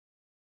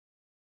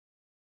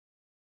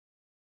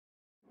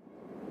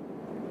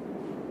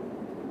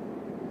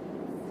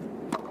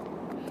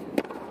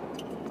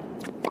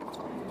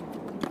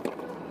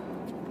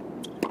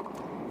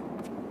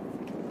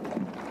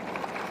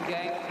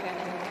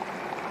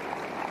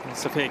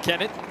Sofia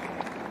Kenin.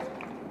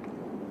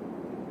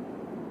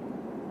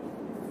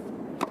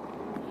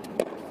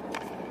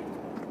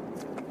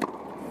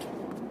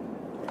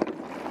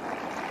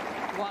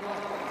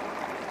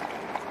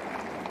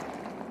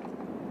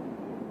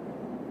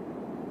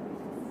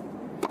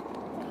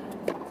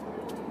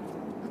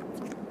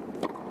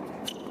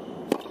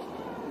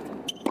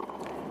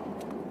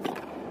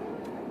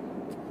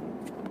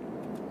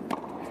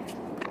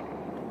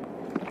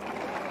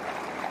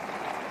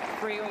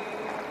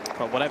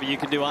 But whatever you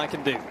can do, I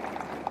can do.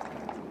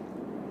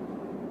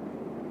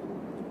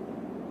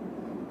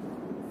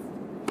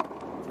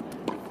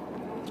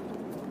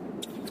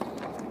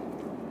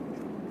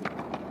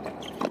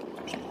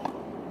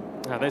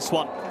 Now this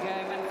one,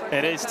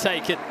 it is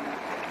taken.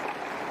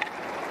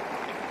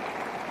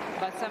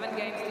 By 7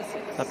 games to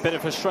 6. A bit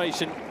of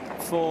frustration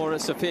for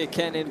Sofia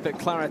Kenin, but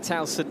Clara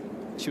Tauson,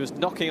 she was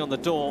knocking on the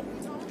door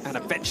and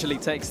eventually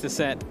takes the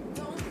set.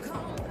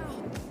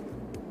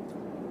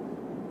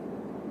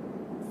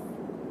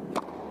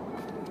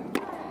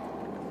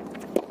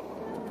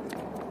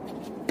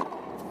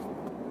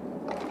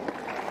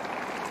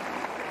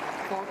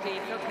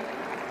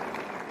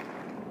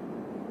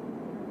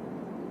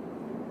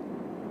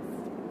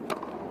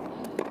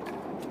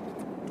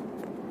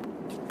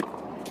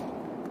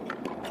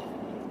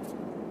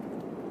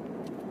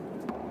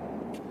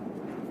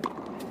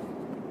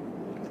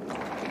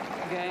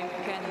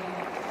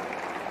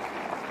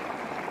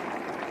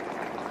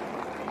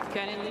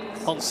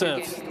 On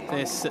serve,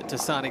 this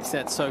deciding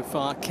set so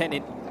far,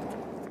 Kenin.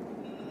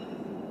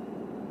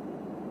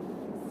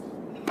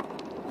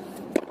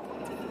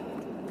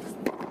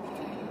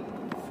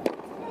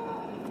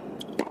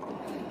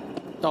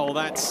 Oh,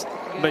 that's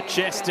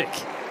majestic.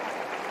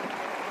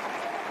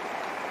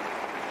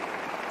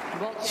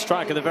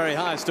 Strike of the very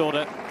highest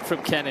order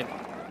from Kenin.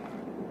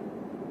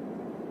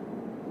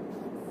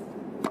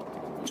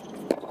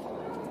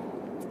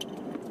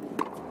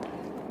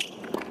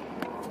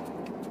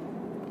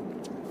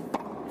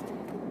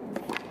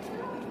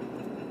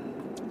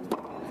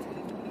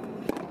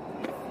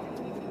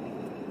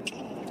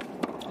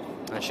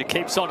 And she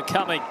keeps on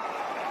coming.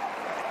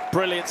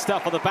 Brilliant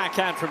stuff on the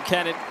backhand from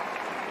Kenin.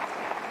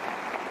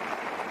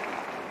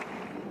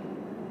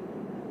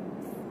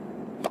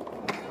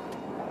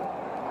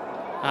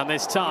 And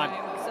this time,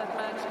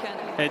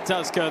 it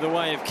does go the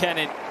way of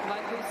Kenin.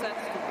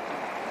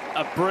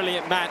 A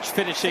brilliant match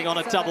finishing on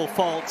a double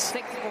fault.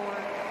 6-4,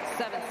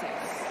 7-6.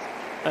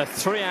 A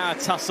 3-hour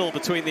tussle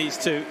between these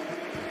two.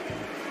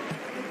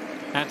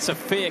 And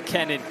Sofia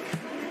Kenin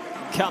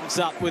comes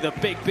up with a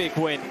big, big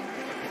win.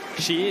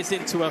 She is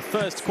into her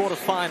first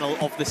quarter-final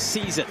of the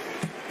season.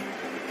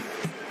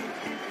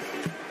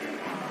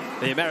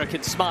 The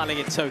American smiling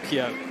in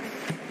Tokyo.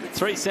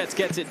 3 sets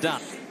gets it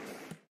done.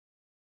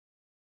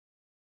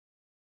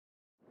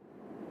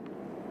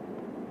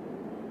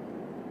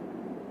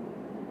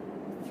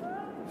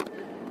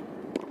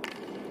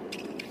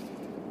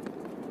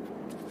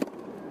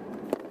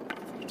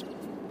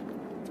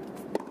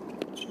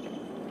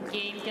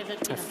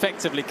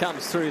 Effectively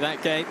comes through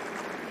that game.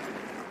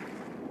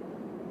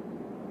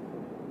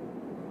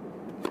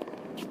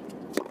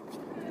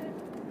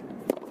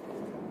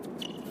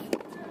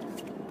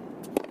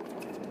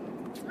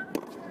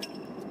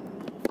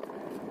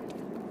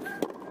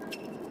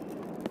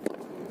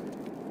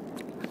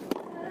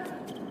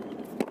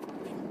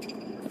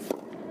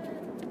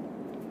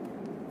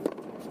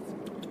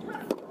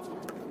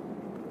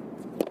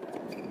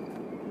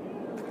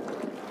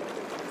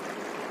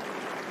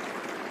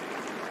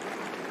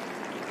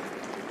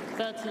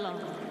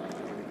 Long.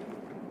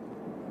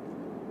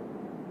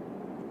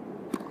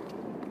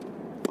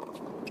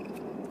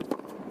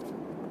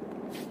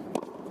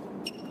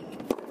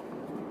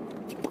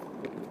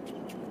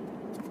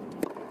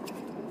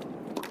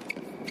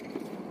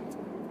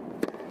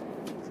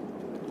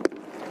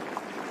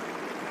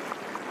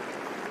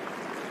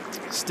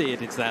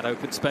 Steered into that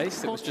open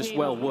space. It was just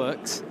well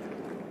worked.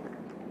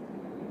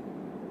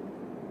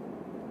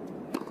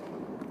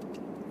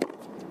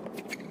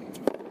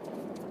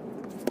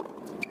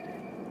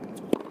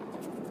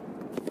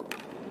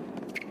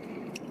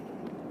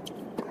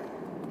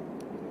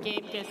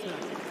 Kessler.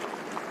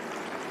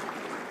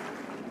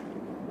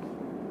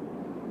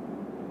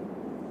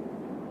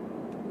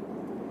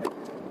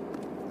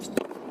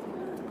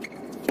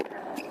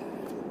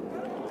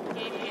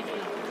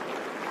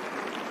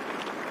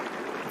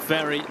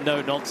 Very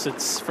no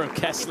nonsense from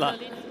Kessler,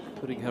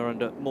 putting her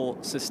under more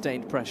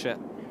sustained pressure.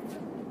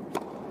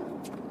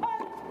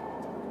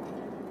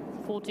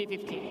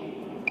 40-50.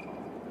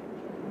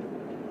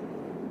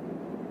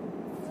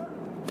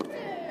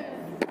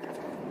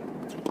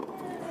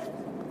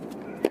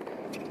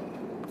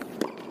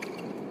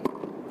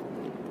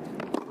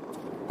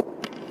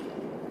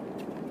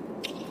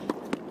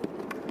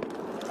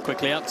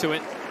 Quickly up to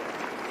it.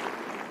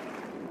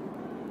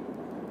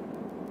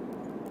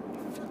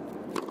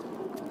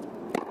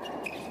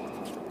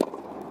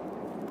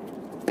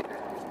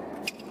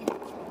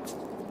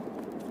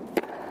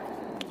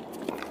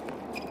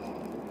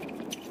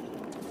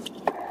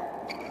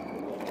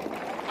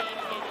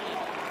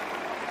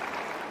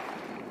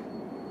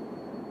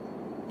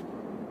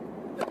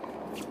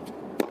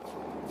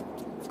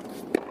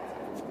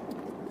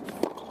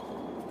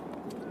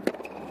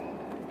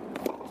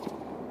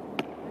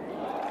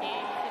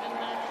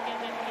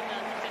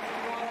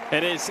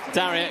 It is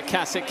Daria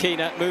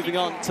Kasatkina moving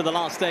on to the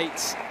last 8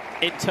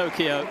 in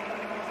Tokyo.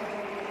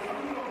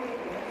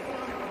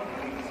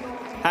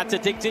 Had to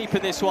dig deep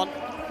in this one.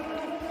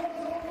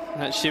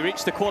 She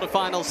reached the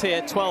quarterfinals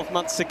here 12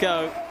 months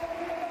ago.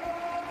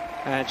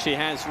 And she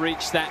has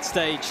reached that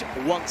stage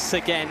once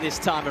again this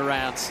time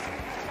around.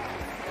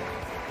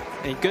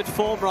 In good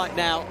form right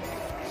now.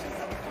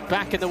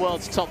 Back in the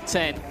world's top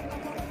 10.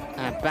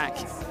 And back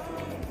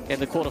in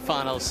the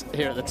quarterfinals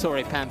here at the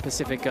Toray Pan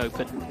Pacific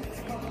Open.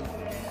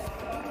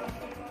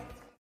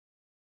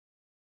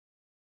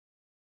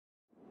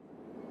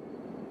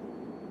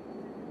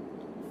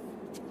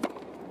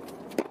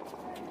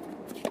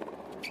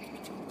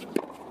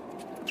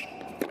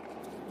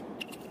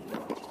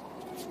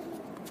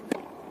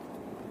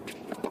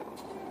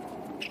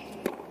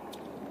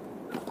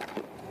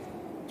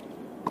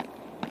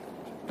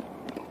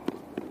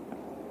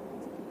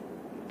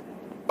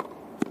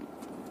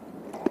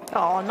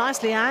 Oh,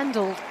 nicely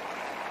handled.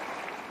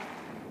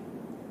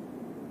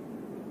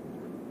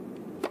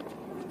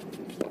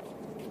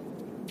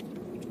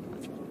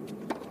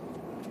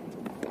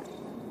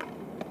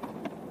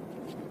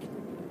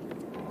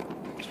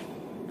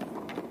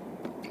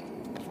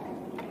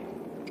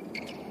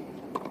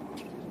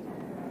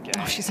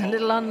 Oh, she's a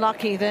little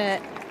unlucky there.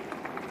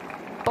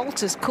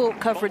 Boulter's court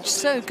coverage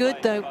so good,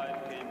 though.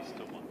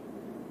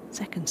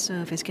 Second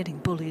serve is getting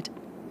bullied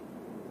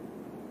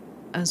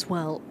as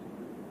well.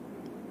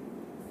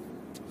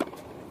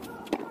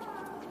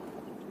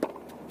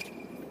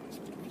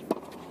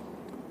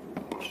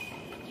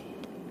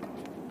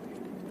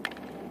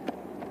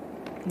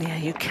 Yeah,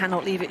 you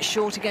cannot leave it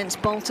short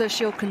against Boulter.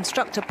 She'll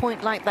construct a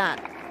point like that.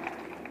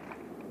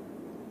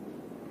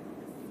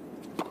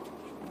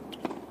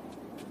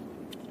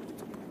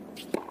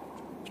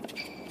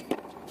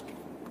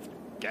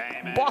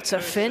 What a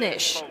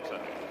finish.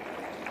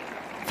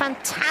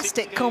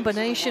 Fantastic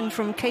combination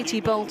from Katie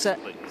Boulter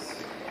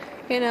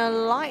in a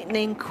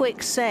lightning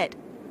quick set.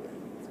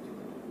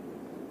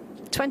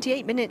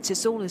 28 minutes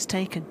is all it's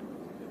taken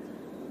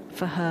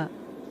for her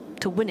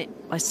to win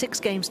it by 6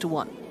 games to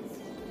 1.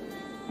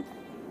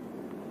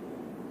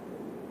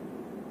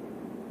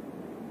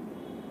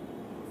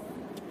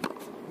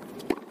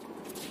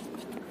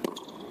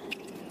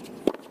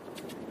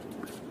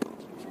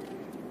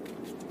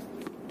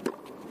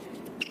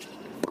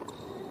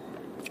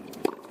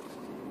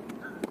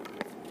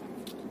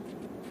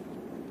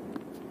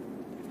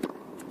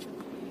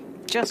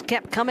 Just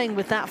kept coming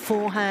with that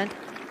forehand.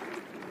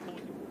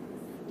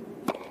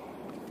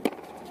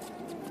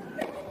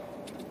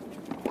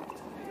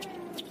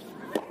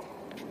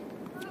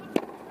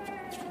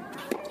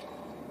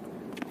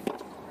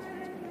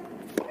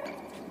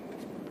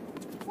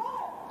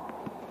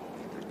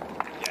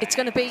 It's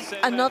going to be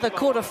another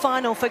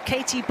quarter-final for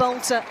Katie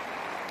Boulter.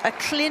 A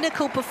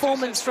clinical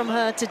performance from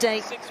her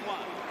today.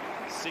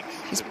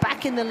 She's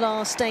back in the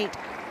last 8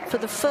 for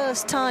the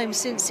first time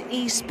since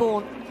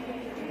Eastbourne.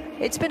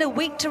 It's been a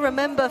week to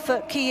remember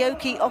for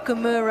Kyoka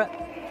Okamura.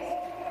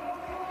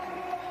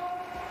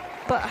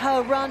 But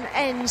her run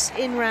ends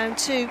in round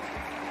 2.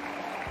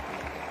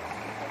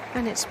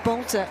 And it's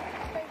Boulter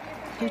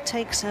who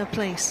takes her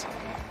place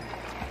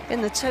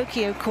in the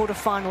Tokyo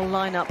quarter-final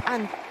lineup,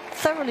 and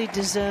thoroughly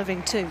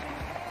deserving too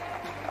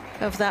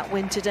of that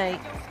win today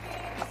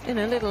in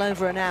a little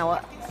over an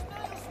hour.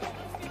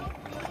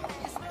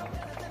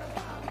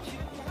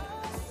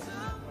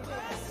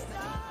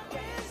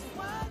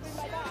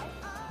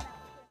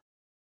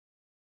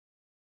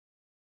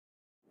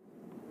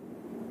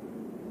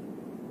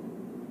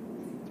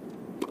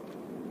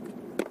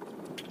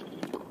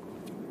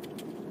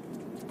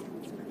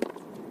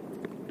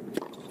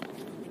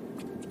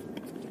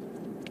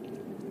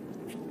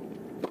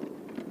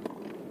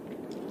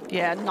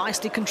 Yeah,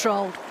 nicely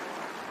controlled.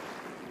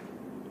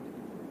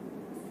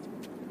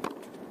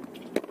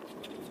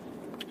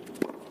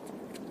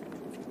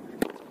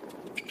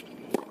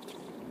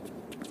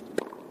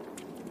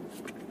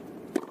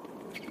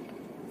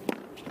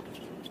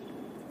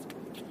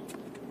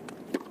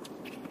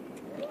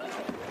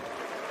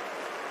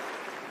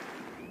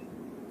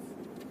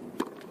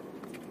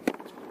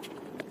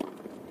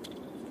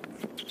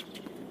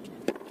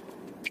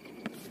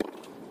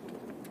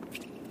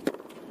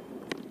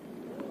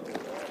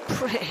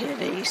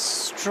 Really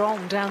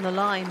strong down the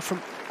line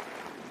from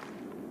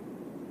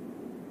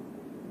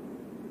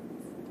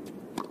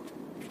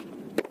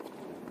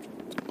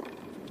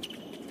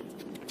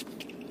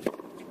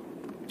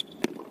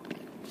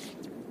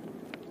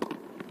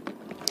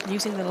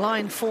using the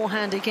line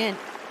forehand again.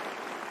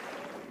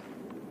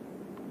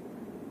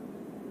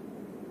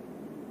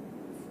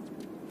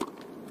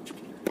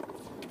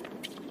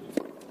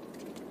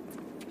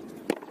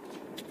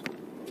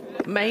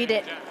 Made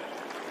it.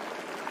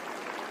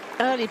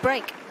 Early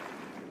break.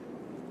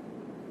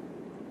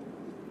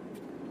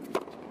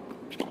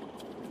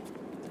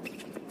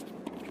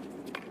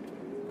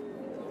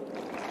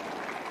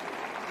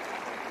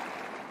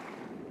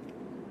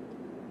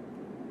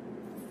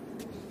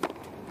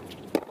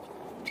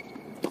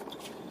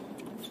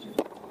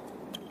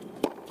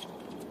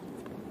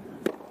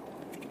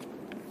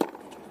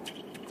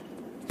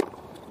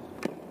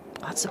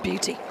 That's a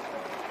beauty.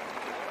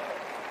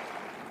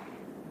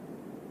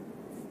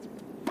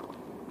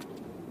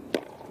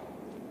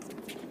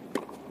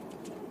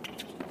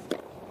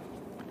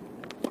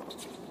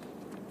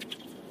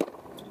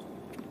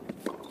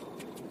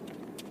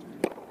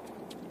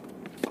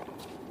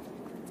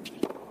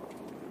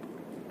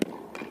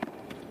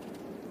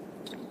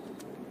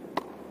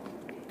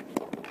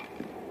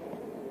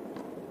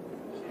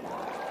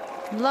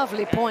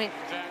 Lovely point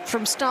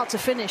from start to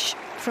finish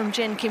from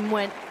Zheng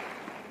Qinwen.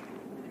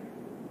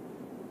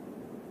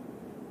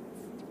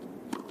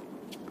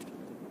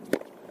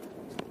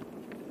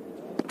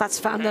 That's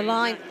found the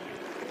line.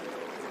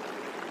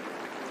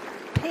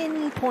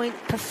 Pinpoint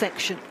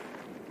perfection.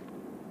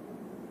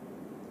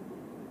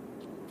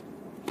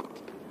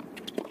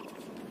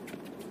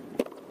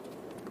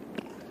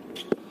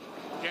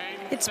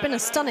 It's been a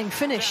stunning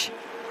finish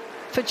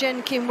for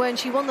Zheng Qinwen.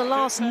 She won the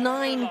last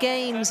 9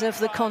 games of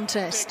the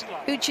contest.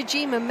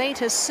 Uchijima made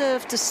her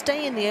serve to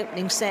stay in the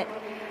opening set,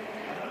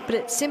 but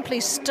it simply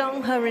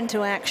stung her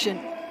into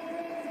action.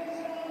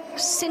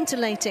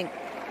 Scintillating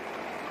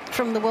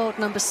from the world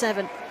number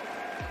 7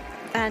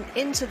 and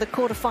into the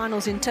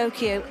quarterfinals in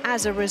Tokyo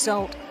as a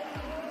result.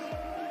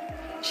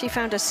 She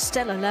found a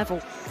stellar level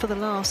for the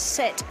last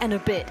set and a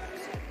bit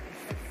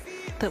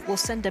that will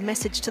send a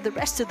message to the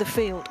rest of the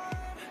field.